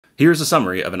Here's a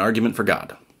summary of an argument for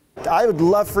God. I would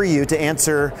love for you to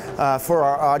answer for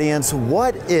our audience,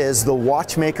 what is the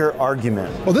Watchmaker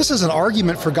argument? Well, this is an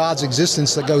argument for God's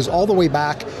existence that goes all the way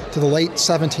back to the late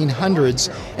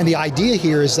 1700s. And the idea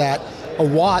here is that a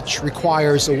watch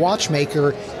requires a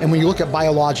watchmaker, and when you look at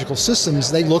biological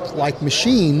systems, they look like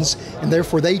machines, and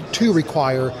therefore they too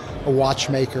require a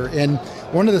watchmaker. And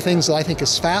one of the things that I think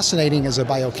is fascinating as a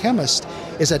biochemist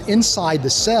is that inside the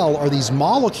cell are these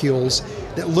molecules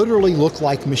that literally look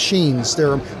like machines.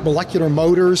 They're molecular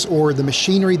motors, or the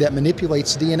machinery that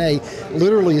manipulates DNA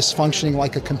literally is functioning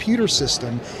like a computer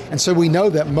system. And so we know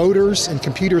that motors and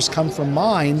computers come from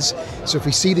minds. So if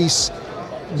we see these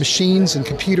machines and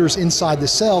computers inside the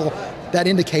cell, that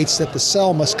indicates that the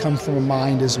cell must come from a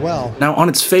mind as well. Now, on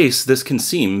its face, this can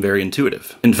seem very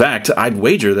intuitive. In fact, I'd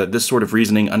wager that this sort of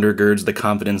reasoning undergirds the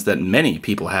confidence that many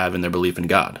people have in their belief in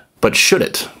God. But should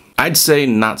it? I'd say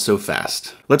not so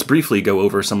fast. Let's briefly go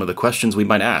over some of the questions we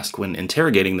might ask when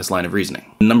interrogating this line of reasoning.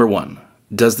 Number 1,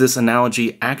 does this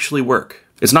analogy actually work?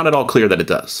 It's not at all clear that it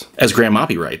does. As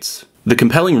Oppy writes, the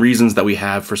compelling reasons that we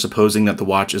have for supposing that the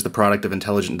watch is the product of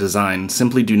intelligent design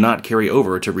simply do not carry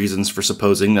over to reasons for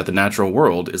supposing that the natural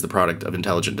world is the product of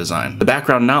intelligent design. The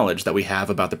background knowledge that we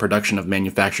have about the production of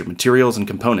manufactured materials and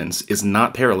components is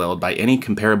not paralleled by any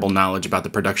comparable knowledge about the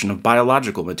production of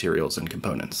biological materials and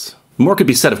components. More could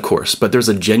be said, of course, but there's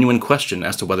a genuine question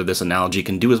as to whether this analogy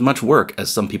can do as much work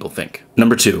as some people think.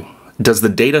 Number 2, does the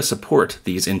data support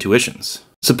these intuitions?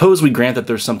 Suppose we grant that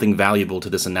there's something valuable to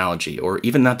this analogy, or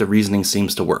even that the reasoning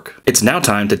seems to work. It's now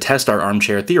time to test our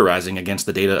armchair theorizing against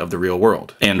the data of the real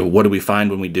world. And what do we find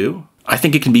when we do? I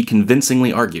think it can be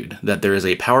convincingly argued that there is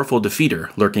a powerful defeater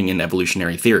lurking in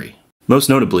evolutionary theory. Most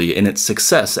notably in its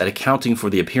success at accounting for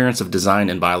the appearance of design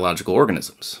in biological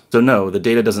organisms. So no, the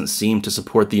data doesn't seem to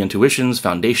support the intuitions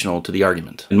foundational to the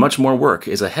argument, and much more work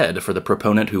is ahead for the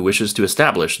proponent who wishes to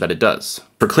establish that it does.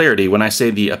 For clarity, when I say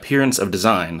the appearance of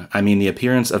design, I mean the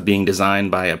appearance of being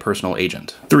designed by a personal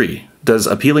agent. 3. Does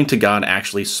appealing to God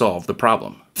actually solve the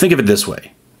problem? Think of it this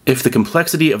way. If the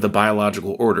complexity of the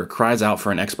biological order cries out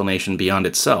for an explanation beyond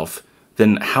itself,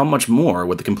 then how much more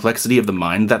would the complexity of the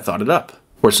mind that thought it up?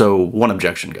 Or so one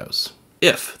objection goes.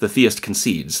 If the theist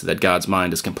concedes that God's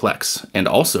mind is complex, and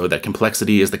also that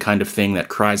complexity is the kind of thing that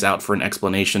cries out for an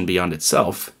explanation beyond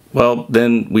itself, well,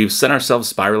 then we've sent ourselves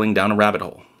spiraling down a rabbit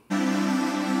hole.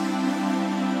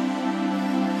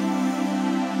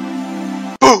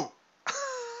 Boo!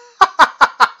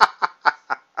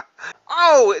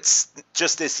 Oh, it's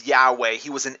just this Yahweh. He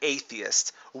was an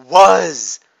atheist.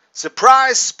 Was.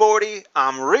 Surprise, Sporty,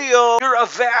 I'm real. You're a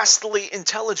vastly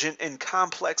intelligent and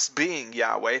complex being,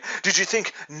 Yahweh. Did you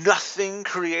think nothing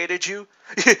created you?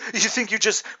 You think you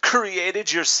just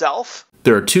created yourself?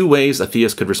 There are 2 ways a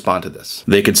theist could respond to this.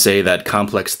 They could say that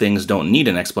complex things don't need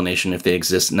an explanation if they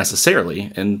exist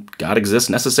necessarily, and God exists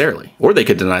necessarily. Or they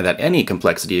could deny that any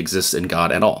complexity exists in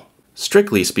God at all.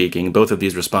 Strictly speaking, both of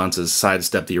these responses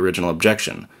sidestep the original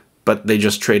objection, but they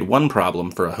just trade one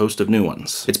problem for a host of new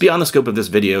ones. It's beyond the scope of this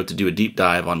video to do a deep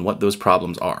dive on what those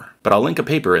problems are, but I'll link a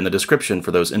paper in the description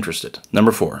for those interested.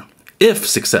 Number 4, if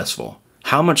successful,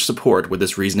 how much support would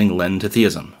this reasoning lend to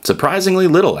theism? Surprisingly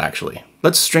little, actually.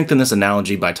 Let's strengthen this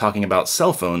analogy by talking about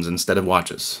cell phones instead of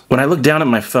watches. When I look down at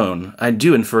my phone, I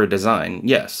do infer a design,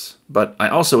 yes, but I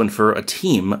also infer a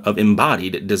team of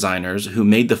embodied designers who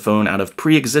made the phone out of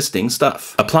pre-existing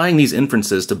stuff. Applying these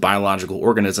inferences to biological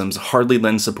organisms hardly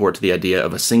lends support to the idea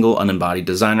of a single unembodied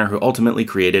designer who ultimately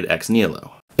created ex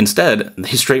nihilo. Instead,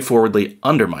 they straightforwardly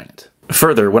undermine it.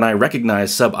 Further, when I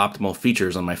recognize suboptimal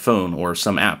features on my phone or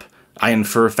some app, I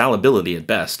infer fallibility at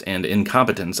best and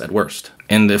incompetence at worst.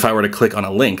 And if I were to click on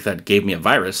a link that gave me a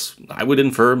virus, I would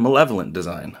infer malevolent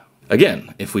design.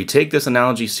 Again, if we take this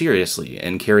analogy seriously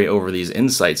and carry over these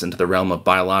insights into the realm of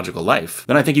biological life,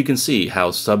 then I think you can see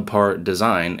how subpar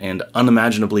design and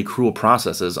unimaginably cruel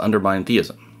processes undermine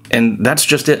theism. And that's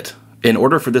just it. In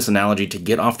order for this analogy to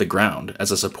get off the ground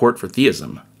as a support for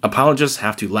theism, apologists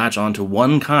have to latch on to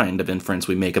one kind of inference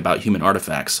we make about human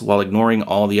artifacts while ignoring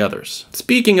all the others.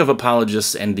 Speaking of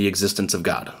apologists and the existence of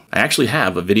God, I actually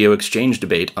have a video exchange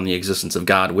debate on the existence of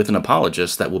God with an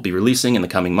apologist that we'll be releasing in the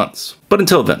coming months. But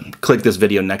until then, click this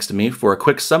video next to me for a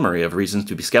quick summary of reasons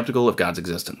to be skeptical of God's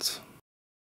existence.